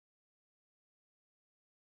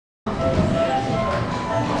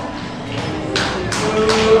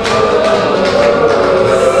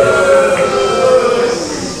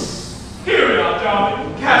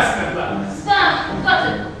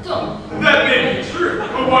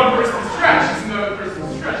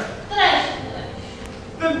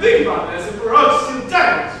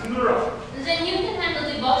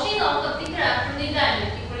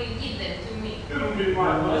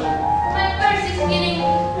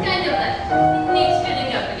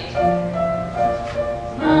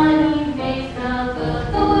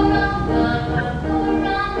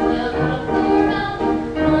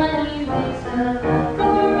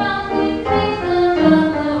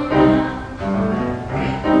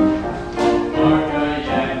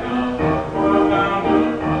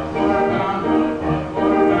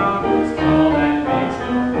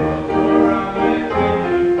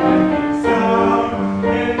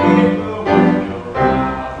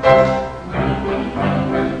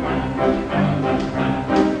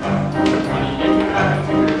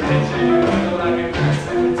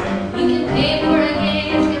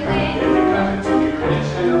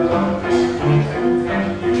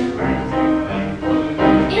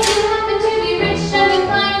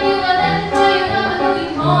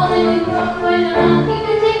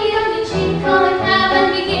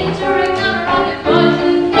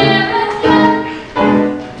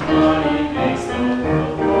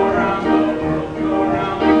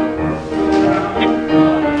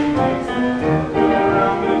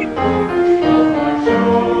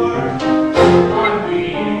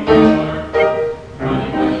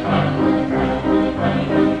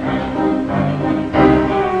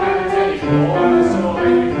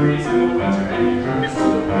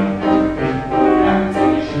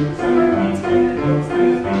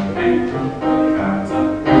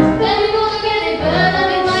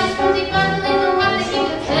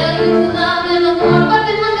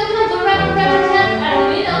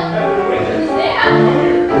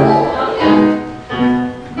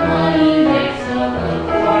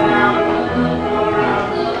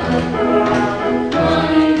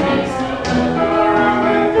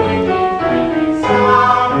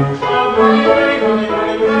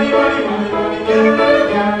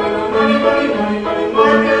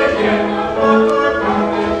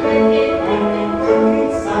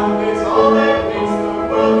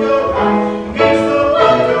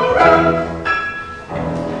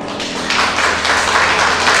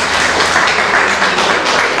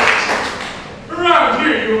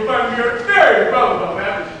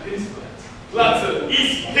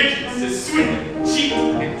simply cheat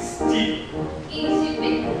and steal.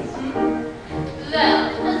 Insipidness,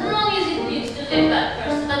 Well, as long as it leads to the bad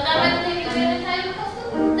person that directly to the entire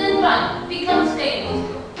custom, then fine, become stainless.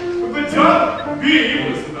 But darling, being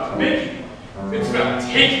evil is about making money. It's about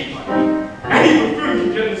taking money. Any buffoon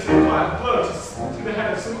can get a simplified blow to the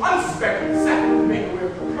head of some unsuspecting assassin to make away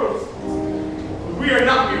with the proceeds. But we are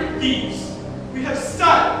not mere thieves. We have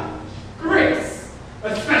style, grace,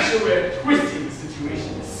 a special way of twisting the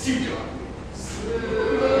situation to suit our whims.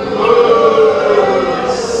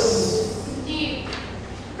 Steve,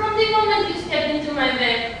 from the moment you stepped into my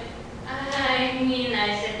bed, I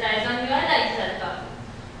set eyes on you, I like that thought.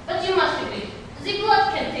 But you must agree, the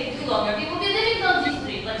plot can take too long, or people get living on the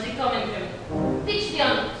street like the common criminal. Pitch the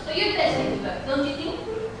honor, so you're best into that, don't you think?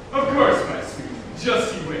 Of course, my sweet.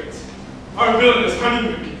 Just you wait. Our villainous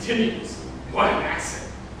honeymoon continues. What an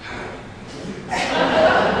accent.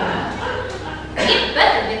 It's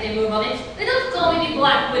better when they move on it. They don't call me the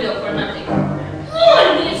Black Widow for nothing.